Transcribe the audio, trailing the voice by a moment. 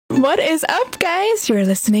What is up, guys? You're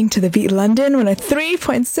listening to The Beat London on a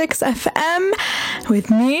 3.6 FM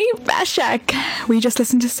with me, Bashak. We just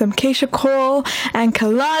listened to some Keisha Cole and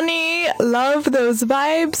Kalani. Love those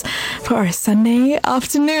vibes for our Sunday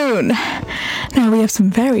afternoon. Now we have some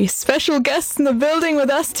very special guests in the building with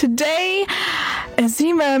us today.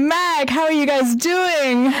 Azima and Mag, how are you guys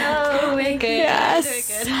doing? Oh, we're good. Yes.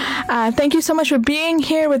 We're good. Thank you so much for being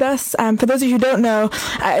here with us. For those of you who don't know,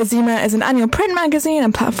 Azima is an annual print magazine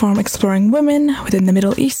and platform exploring women within the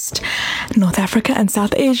Middle East, North Africa and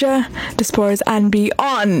South Asia, diasporas and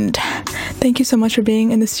beyond. Thank you so much for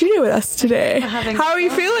being in the studio with us today. How are you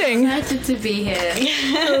feeling? Excited to be here.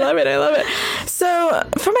 I love it. So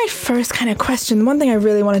for my first kind of question, one thing I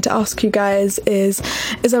really wanted to ask you guys is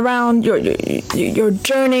around your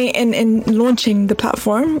journey in launching the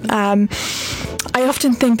platform. I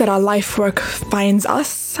often think that our life work finds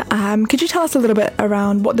us. Could you tell us a little bit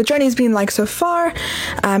around what the journey's been like so far,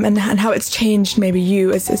 and how it's changed maybe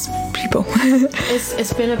you as people?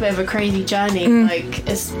 It's been a bit of a crazy journey. Like,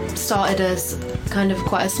 it started as kind of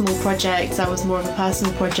quite a small project. That was more of a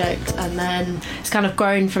personal project, and then it's kind of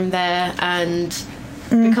grown from there and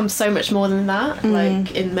become so much more than that,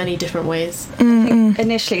 like in many different ways.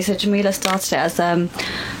 Initially, so Jamila started it as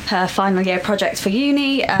her final year project for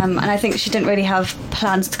uni, and I think she didn't really have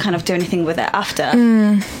plans to kind of do anything with it after,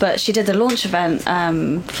 but she did a launch event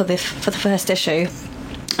for the first issue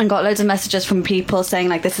and got loads of messages from people saying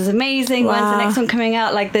like, this is amazing, when's the next one coming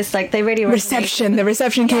out, like this, like they really the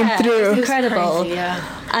reception came through. It was incredible. Crazy, yeah.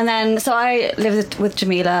 And then so I lived with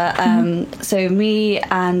Jamila, so me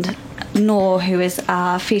and Noor, who is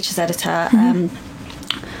our features editor,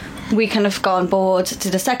 we kind of got on board,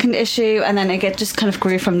 did a second issue, and then it just kind of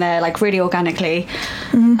grew from there, like really organically.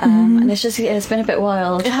 And it's been a bit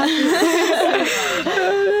wild.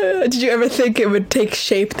 Did you ever think it would take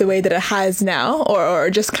shape the way that it has now,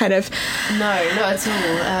 or just kind of? No, not at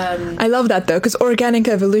all. I love that though, because organic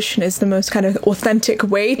evolution is the most kind of authentic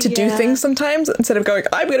way to do things sometimes. Instead of going,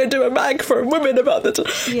 I'm going to do a mag for women about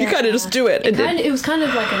this, you kind of just do it. It was kind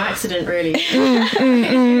of like an accident, really.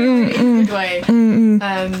 In a good way.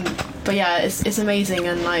 But yeah, it's amazing,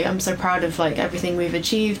 and like I'm so proud of like everything we've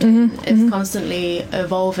achieved. It's constantly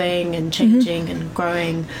evolving and changing and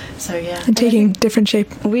growing. So yeah, and taking different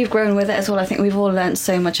shape. We've grown with it as well. I think we've all learned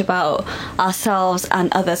so much about ourselves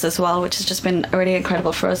and others as well, which has just been really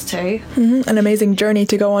incredible for us too. An amazing journey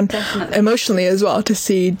to go on. Definitely. Emotionally as well, to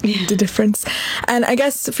see the difference. And I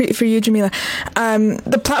guess for you, Jamila,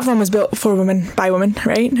 the platform was built for women by women,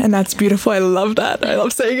 right? And that's beautiful. I love that. I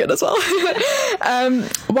love saying it as well.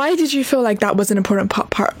 Why did you feel like that was an important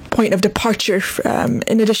point of departure,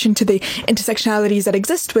 in addition to the intersectionalities that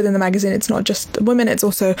exist within the magazine? It's not just women, it's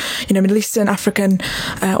also, Middle Eastern, African,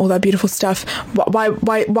 all that beautiful stuff. Why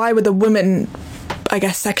were the women, I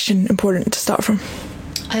guess, section important to start from?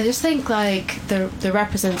 I just think like the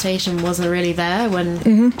representation wasn't really there when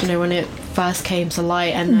when it first came to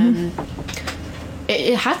light, and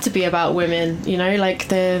it had to be about women, like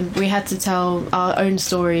we had to tell our own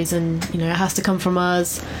stories, and it has to come from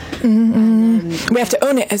us. We have to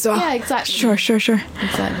own it as well. Yeah, exactly. Sure.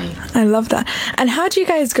 Exactly. I love that. And how do you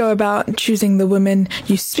guys go about choosing the women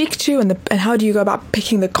you speak to, and how do you go about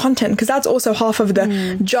picking the content? Because that's also half of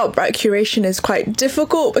the job, right? Curation is quite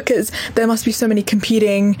difficult because there must be so many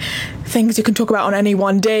competing things you can talk about on any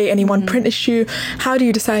one day, any one print issue. How do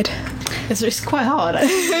you decide? It's quite hard.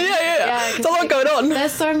 Yeah. It's a lot going on.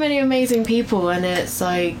 There's so many amazing people, and it's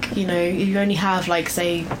like, you only have like,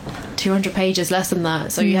 say, 200 pages, less than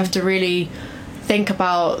that. So you have to really think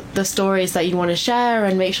about the stories that you want to share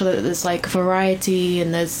and make sure that there's like variety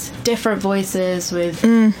and there's different voices with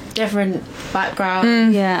different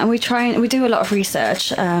backgrounds. Yeah, and we do a lot of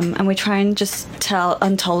research, and we try and just tell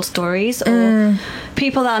untold stories, or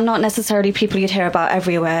people that are not necessarily people you'd hear about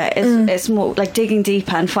everywhere. It's more like digging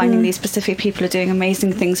deeper and finding these specific people who are doing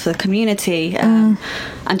amazing things for the community, and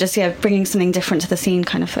just bringing something different to the scene,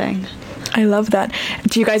 kind of thing. I love that.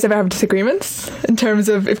 Do you guys ever have disagreements in terms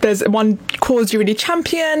of if there's one cause you really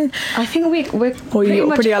champion? I think we're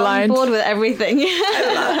pretty aligned, on board with everything.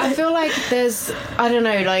 I feel like there's an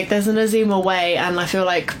Azima way, and I feel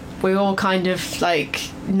like we all kind of like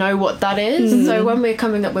know what that is. So when we're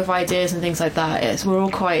coming up with ideas and things like that, we're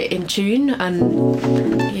all quite in tune, and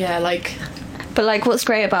But like, what's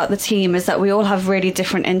great about the team is that we all have really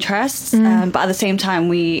different interests, but at the same time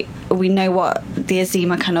we know what the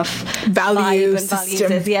Azima kind of values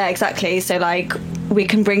is. Yeah, exactly. So like, we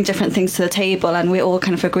can bring different things to the table, and we all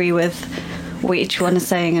kind of agree with what each one is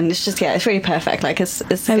saying, and it's just it's really perfect. Like it's a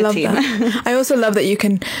I good love team. that. I also love that you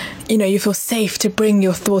can, you feel safe to bring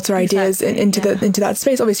your thoughts or ideas into that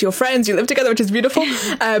space. Obviously, you're friends, you live together, which is beautiful.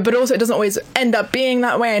 But also, it doesn't always end up being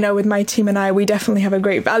that way. I know with my team and I, we definitely have a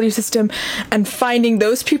great value system, and finding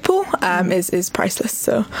those people is priceless.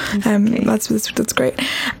 So that's great.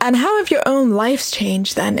 And how have your own lives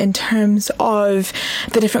changed then in terms of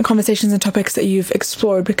the different conversations and topics that you've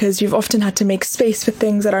explored? Because you've often had to make space for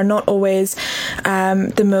things that are not always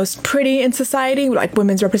the most pretty in society. Like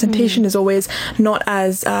women's representation is always not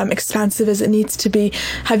as expansive as it needs to be.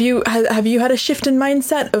 Have you had a shift in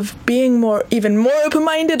mindset of being even more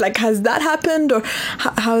open-minded? Like, has that happened, or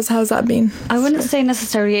how's that been? I wouldn't say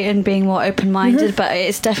necessarily in being more open-minded, but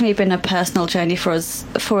it's definitely been a personal journey for us,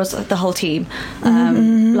 the whole team.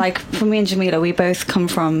 Like for me and Jamila, we both come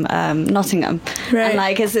from Nottingham, and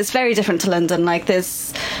like it's very different to London. Like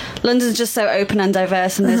London's just so open and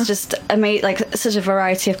diverse, and there's just such a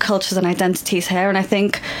variety of cultures and identities here. And I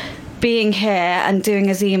think being here and doing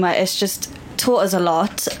Azima is just taught us a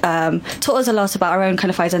lot about our own kind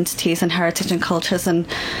of identities and heritage and cultures, and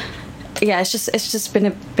it's just been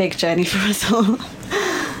a big journey for us all.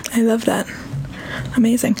 I love that.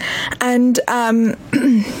 Amazing. And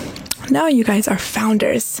now you guys are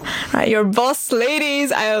founders, right? You're boss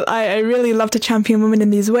ladies. I really love to champion women in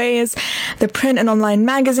these ways. The print and online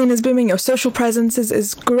magazine is booming. Your social presence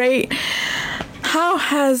is great. How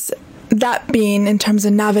has that been in terms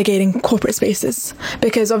of navigating corporate spaces?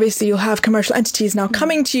 Because obviously you'll have commercial entities now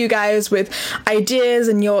coming to you guys with ideas,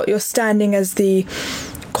 and you're standing as the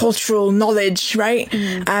cultural knowledge, right?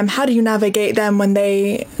 How do you navigate them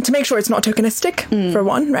to make sure it's not tokenistic, for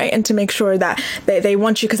one, right? And to make sure that they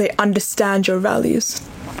want you because they understand your values.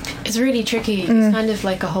 It's really tricky. It's kind of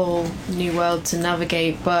like a whole new world to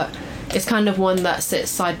navigate, but it's kind of one that sits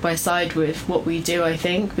side by side with what we do, I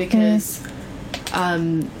think, because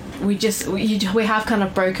we have kind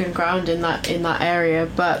of broken ground in that area,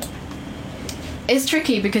 but it's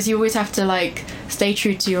tricky because you always have to stay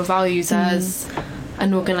true to your values as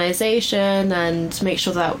an organisation, and make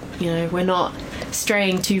sure that we're not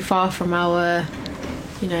straying too far from our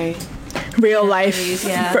real life values,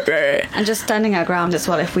 and just standing our ground as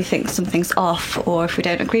well. If we think something's off, or if we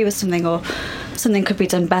don't agree with something, or something could be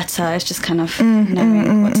done better, it's just kind of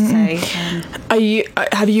knowing what to say.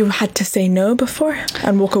 Have you had to say no before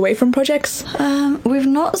and walk away from projects? We've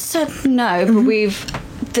not said no, but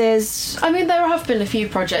there have been a few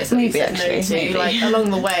projects that we've said no to, along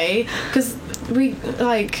the way, because we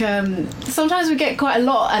sometimes we get quite a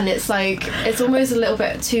lot, and it's almost a little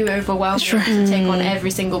bit too overwhelming to take on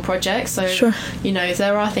every single project. So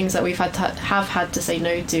there are things that we've had to say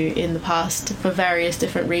no to in the past for various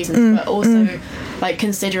different reasons, but also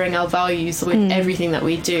considering our values with everything that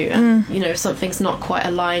we do, and if something's not quite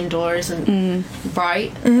aligned or isn't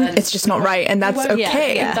right, then it's just not right, and that's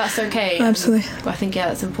okay. That's okay. Absolutely. I think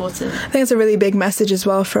that's important. I think it's a really big message as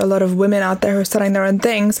well for a lot of women out there who are starting their own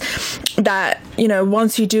things, that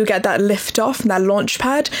once you do get that lift off, that launch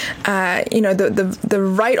pad, the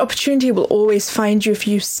right opportunity will always find you if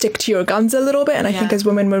you stick to your guns a little bit. And I think as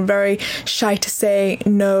women, we're very shy to say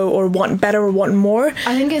no, or want better, or want more.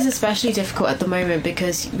 I think it's especially difficult at the moment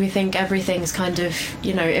because we think everything's kind of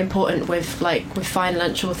important with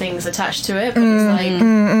financial things attached to it, but it's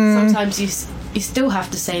sometimes you still have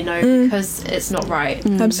to say no because it's not right.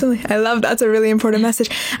 Absolutely. I love that's a really important message.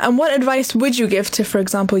 And what advice would you give to, for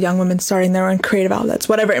example, young women starting their own creative outlets,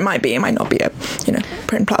 whatever it might be? It might not be a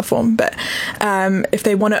print platform, but if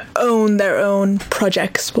they want to own their own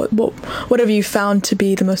projects, what have you found to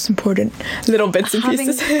be the most important little bits and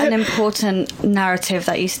pieces? Having an important narrative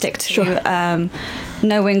that you stick to.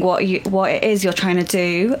 Knowing what it is you're trying to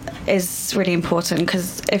do is really important,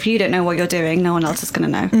 because if you don't know what you're doing, no one else is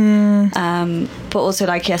going to know. But also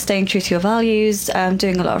staying true to your values,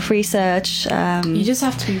 doing a lot of research. You just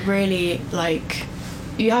have to be really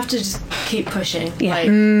you have to just keep pushing.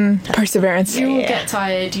 Perseverance. You will get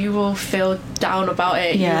tired, you will feel down about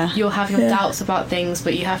it, you'll have your doubts about things,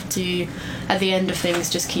 but you have to, at the end of things,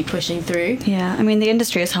 just keep pushing through. The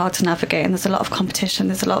industry is hard to navigate, and there's a lot of competition,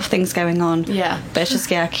 there's a lot of things going on, but it's just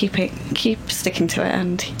keep sticking to it,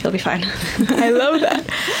 and you'll be fine. I love that.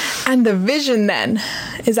 And the vision then,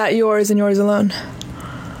 is that yours and yours alone?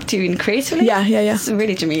 Do you mean creatively? Yeah. It's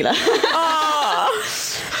really Jamila.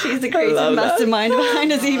 She's the creative mastermind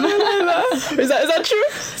behind Azima. Is that true?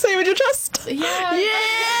 Say with your chest. Yeah.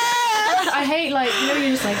 I hate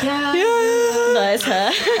you're just No, it's her.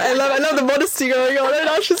 I love the modesty going on.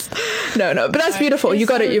 No, but that's beautiful. You've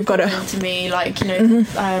got to. To me, I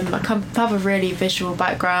have a really visual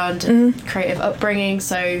background and creative upbringing,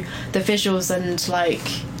 so the visuals and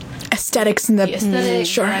aesthetics and the aesthetics,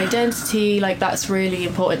 sure. the identity, like that's really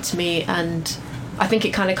important to me, and I think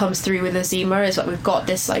it kind of comes through with Azima is like we've got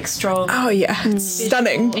this like strong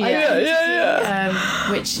stunning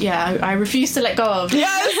which I refuse to let go of.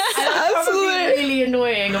 Yes, absolutely. Really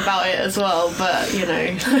annoying about it as well, but you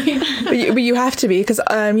know. but you have to be, because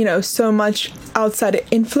so much outside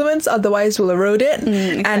influence otherwise will erode it,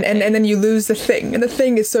 exactly. and then you lose the thing, and the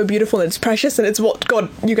thing is so beautiful and it's precious, and it's what got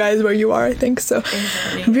you guys where you are, I think. So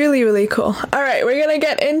exactly. Really, really cool. All right, we're gonna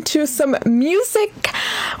get into some music.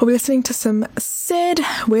 We'll be listening to some Sid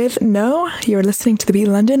with No. You're listening to The Beat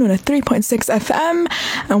London on a 3.6 FM,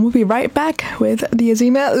 and we'll be right back with the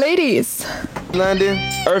Azima ladies. London,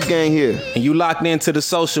 Earth Gang here. And you locked into The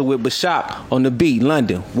Social with Bashop on The Beat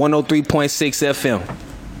London 103.6 FM.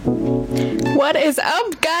 What is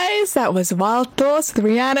up, guys? That was Wild Thoughts with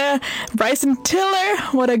Rihanna, Bryson Tiller.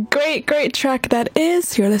 What a great, great track that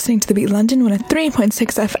is. You're listening to The Beat London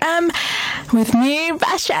 103.6 FM with me,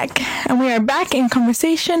 Bashak. And we are back in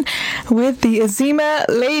conversation with the Azima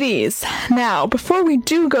ladies. Now, before we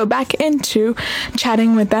do go back into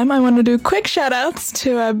chatting with them, I want to do quick shout outs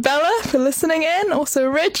to Bella for listening in. Also,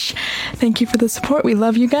 Rich, thank you for the support. We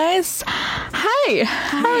love you guys. Hi,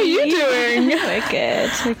 how are you doing? We're good.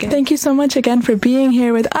 Thank you so much again for being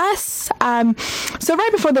here with us. So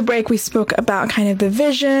right before the break, we spoke about kind of the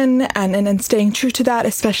vision and staying true to that,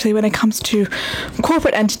 especially when it comes to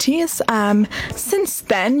corporate entities. Since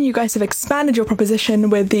then, you guys have expanded your proposition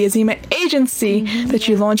with the Azima agency that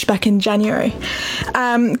you launched back in January.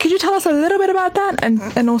 Could you tell us a little bit about that,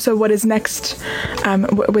 and also what is next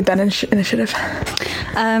with that initiative?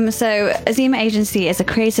 So Azima Agency is a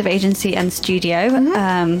creative agency and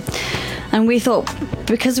studio. And we thought,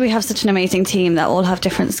 because we have such an amazing team that all have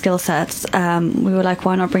different skill sets, we were like,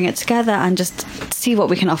 why not bring it together and just see what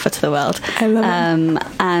we can offer to the world? I love it.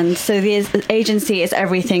 And so the agency is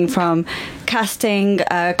everything from casting,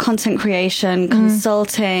 content creation,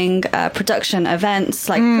 consulting, production, events,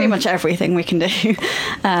 like pretty much everything we can do.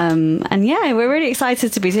 And yeah, we're really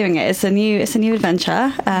excited to be doing it. It's a new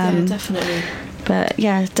adventure. Yeah, definitely. But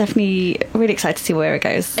yeah, definitely really excited to see where it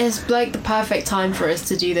goes. It's like the perfect time for us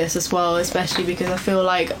to do this as well, especially because I feel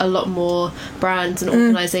like a lot more brands and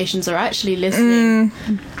organisations are actually listening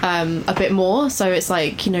a bit more. So it's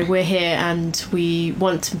like, we're here and we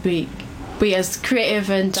want to be as creative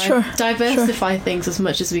and diversify things as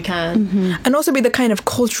much as we can. And also be the kind of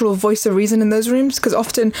cultural voice of reason in those rooms, because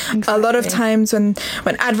often a lot of times when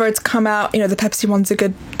adverts come out, the Pepsi one's a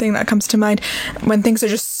good thing that comes to mind, when things are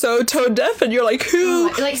just so tone deaf and you're like,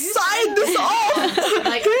 who signed this off?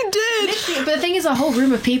 Who did? But the thing is, a whole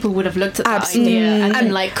room of people would have looked at that idea and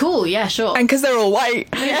been like, cool, yeah, sure. And because they're all white,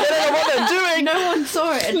 they don't know what they're doing. No one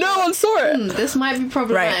saw it. This might be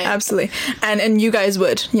problematic. Right, absolutely. And you guys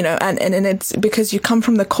would, and it's because you come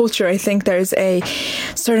from the culture. I think there's a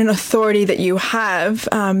certain authority that you have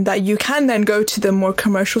that you can then go to the more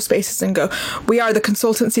commercial spaces and go, we are the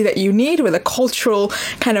consultancy that you need with a cultural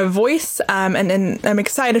kind of voice. And I'm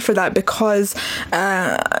excited for that, because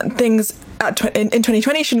things in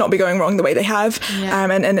 2020 should not be going wrong the way they have,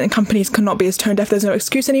 and companies cannot be as tone deaf. There's no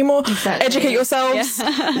excuse anymore. Exactly. Educate yourselves.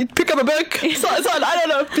 Pick up a book. So I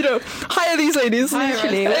don't know. Hire these ladies.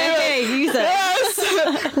 Literally. Okay, use it.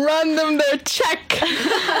 Yes. Run them their check.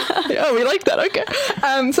 Oh, we like that. Okay.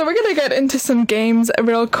 So we're gonna get into some games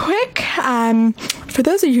real quick. For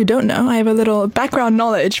those of you who don't know, I have a little background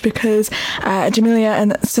knowledge, because Jamelia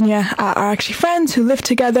and Sonia are actually friends who live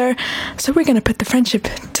together. So we're gonna put the friendship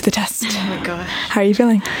to the test. Oh my gosh. How are you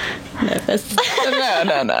feeling? Nervous.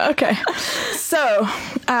 No. Okay. So,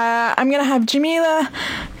 I'm going to have Jamila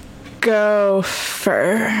go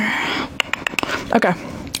first. Okay.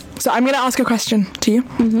 So I'm going to ask a question to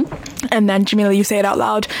you. And then, Jamila, you say it out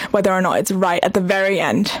loud, whether or not it's right at the very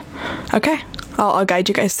end. Okay? I'll guide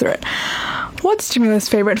you guys through it. What's Jamila's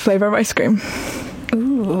favorite flavor of ice cream?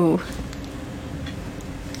 Ooh.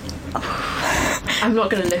 I'm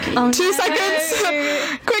not going to look at you. 2 seconds.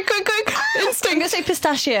 Quick. Instinct. I'm going to say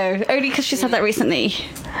pistachio, only because she's had that recently.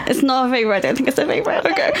 It's not a favourite. I don't think it's a favourite.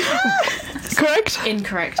 Okay. Correct?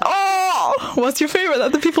 Incorrect. Oh! What's your favourite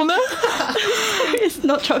that the people know? It's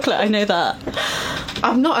not chocolate, I know that.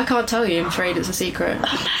 I can't tell you. I'm afraid it's a secret.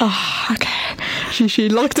 Oh, okay. She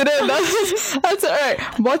locked it in. That's all right.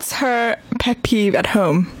 What's her pet peeve at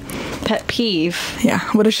home? Pet peeve? Yeah.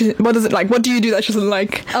 What is it like? What do you do that she doesn't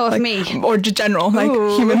like? Oh, of like, me? Or general, like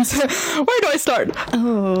humans. Where do I start?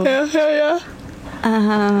 Oh. Yeah.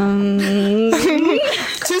 2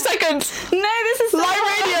 seconds. No, this is live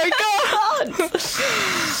radio.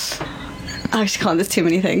 Go. I actually can't. There's too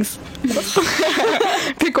many things.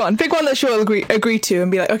 Pick one that she'll agree to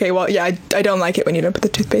and be like, okay, well, yeah, I don't like it when you don't put the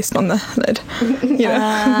toothpaste on the lid. You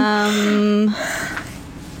know?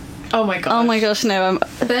 Oh my god. Oh my gosh, no. I'm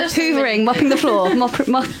There's so hoovering, many mopping the floor, mopping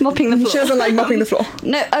the floor. She doesn't like mopping the floor.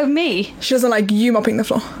 No, me. She doesn't like you mopping the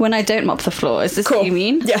floor. When I don't mop the floor. Is this Cool. what you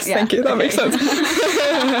mean? Yes, Yeah. thank you. That makes sense.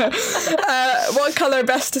 What colour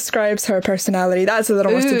best describes her personality? That's a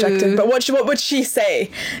little more subjective. But what would she say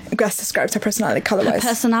best describes her personality colour-wise?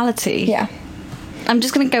 Personality. Yeah. I'm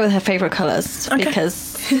just going to go with her favourite colours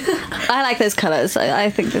because I like those colours. I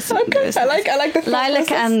think this. Okay, I like the thought lilac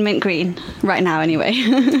process. and mint green right now. Anyway.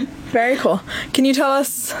 Very cool. Can you tell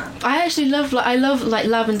us? I actually love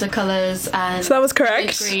lavender colours and So that was correct.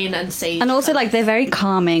 mint green and sage. And also, like, they're very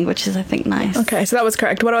calming, which is, I think, nice. Okay, so that was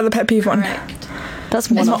correct. What about the pet peeve one? correct. That's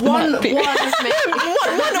one of them. One is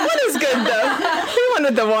one is good though. We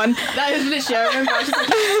wanted the one. That is literally. I remember I was just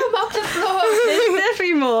like, mop the floor. There's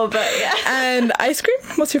definitely more, but yeah. And ice cream?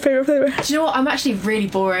 What's your favourite flavour? Do you know what? I'm actually really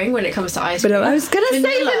boring when it comes to ice cream. Vanilla? I was going to say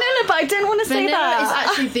vanilla, but I didn't want to say Vanilla that. is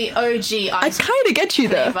actually the OG I ice cream. kind of get you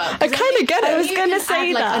though. flavour. I kind of get I it. was You gonna can say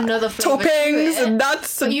add, like, that. another flavour to Toppings it. and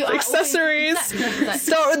nuts But and you are always- accessories. Exactly.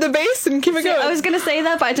 Start with the base and keep it going. I was going to say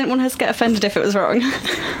that, but I didn't want her to get offended if it was wrong.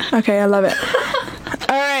 Okay, I love it.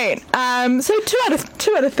 All right. So 2 out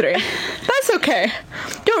of 3. That's okay.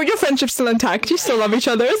 Your friendship's still intact. You still love each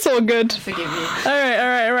other. It's all good. Forgive you.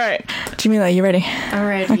 All right. Jamila, you ready?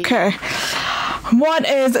 Alrighty. Okay. What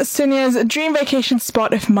is Sunya's dream vacation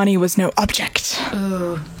spot if money was no object?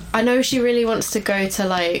 Ooh. I know she really wants to go to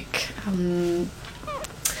like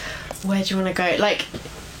where do you want to go? Like,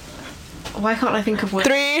 why can't I think of where?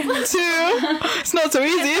 3, 2. It's not so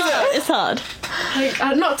easy, is it? It's hard.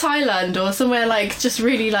 Like, not Thailand or somewhere like just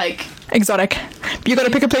really like Exotic. You gotta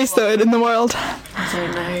pick a place though in the world. I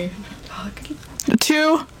don't know. Fuck.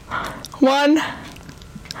 2, 1.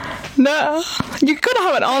 No, you gotta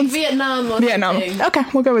have an answer. Vietnam or Vietnam. something. Okay,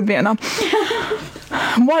 we'll go with Vietnam.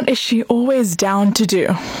 What is she always down to do?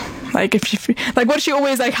 Like, if she, like, what's she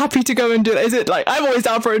always like happy to go and do? Is it like I'm always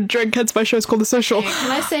down for a drink? Hence my show's called The Social.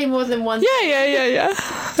 Can I say more than one? Yeah.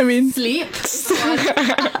 I mean, Sleep.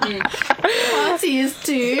 Party is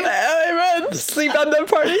 2. amen. Sleep and then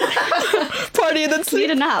party, party and then Need sleep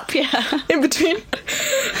a nap, yeah. in between.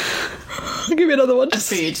 I'll give you another one.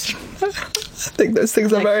 Food. I think those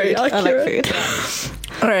things are very I accurate. like food.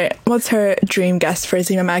 All right, what's her dream guest for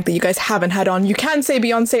Azima Mag that you guys haven't had on? You can say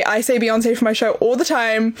Beyonce. I say Beyonce for my show all the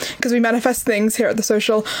time because we manifest things here at The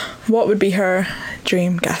Social. What would be her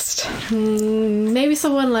dream guest? Maybe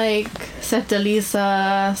someone like Seth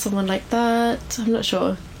Delisa, someone like that. I'm not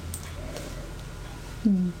sure.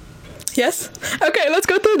 Yes? Okay, let's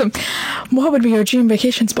go through them. What would be your dream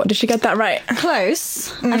vacation spot? Did she get that right?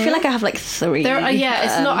 Close. I feel like I have like 3. There, yeah,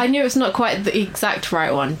 it's not. I knew it's not quite the exact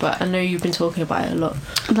right one, but I know you've been talking about it a lot.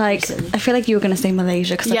 Like, recently. I feel like you were going to say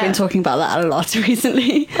Malaysia because I've Yeah. been talking about that a lot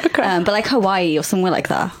recently. Okay. But like Hawaii or somewhere like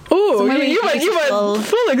that. Ooh, Somewhere really you went beautiful.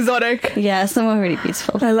 full exotic. Yeah, somewhere really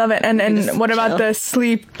beautiful. I love it. And Just what about chill. the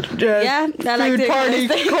sleep Yeah, I like food doing party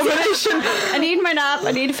those things. combination? I need my nap,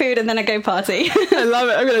 I need food, and then I go party. I love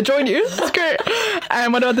it. I'm going to join you. That's great.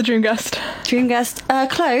 And what about the dream guest? Dream guest,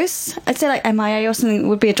 close. I'd say like MIA or something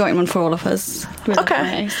would be a joint one for all of us. We love Okay.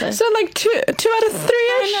 MIA, So like two out of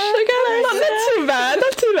 3-ish. Again, not too bad.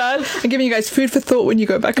 Not too bad. I'm giving you guys food for thought when you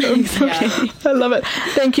go back home. I love it.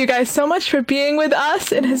 Thank you guys so much for being with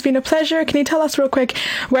us. It has been a pleasure. Can you tell us real quick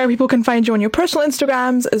where people can find you on your personal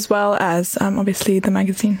Instagrams as well as obviously the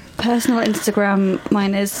magazine? Personal Instagram,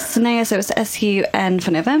 mine is Sunaya, so it's SUN for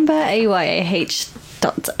November, AYAH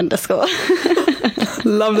 _.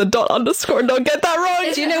 Love the dot underscore. Don't get that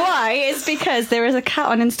wrong. Do you know why? It's because there is a cat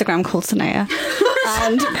on Instagram called Sunaya,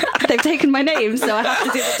 and they've taken my name, so I have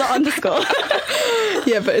to do the dot underscore.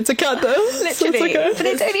 Yeah, but it's a cat though. So it's Literally. okay. But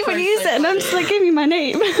they don't even use it, and I'm just like, give me my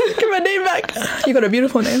name. Give my name back. You got a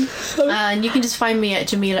beautiful name. And you can just find me at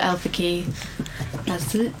Jamila Elfaki.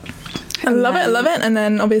 That's it. I love it. And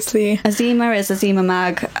then obviously Azima is Azima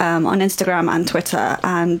Mag on Instagram and Twitter,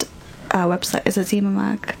 and our website is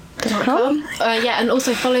azimamag.com. Yeah, and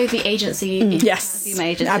also follow the agency. yes, Azima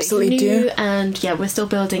Agency. absolutely New, do. and yeah, we're still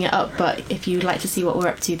building it up, but if you'd like to see what we're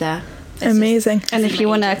up to there, it's Amazing. And if you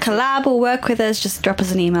want to collab or work with us, just drop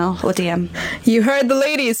us an email or DM. You heard the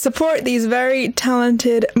ladies. Support these very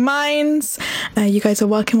talented minds. You guys are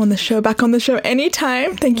welcome on the show. Back on the show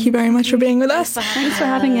anytime. Thank you very much for being with us. Thanks for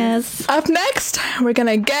having us. Up next, we're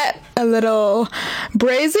gonna get a little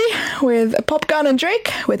brazy with Popgun and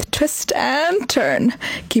Drake with Twist and Turn.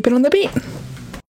 Keep it on the beat.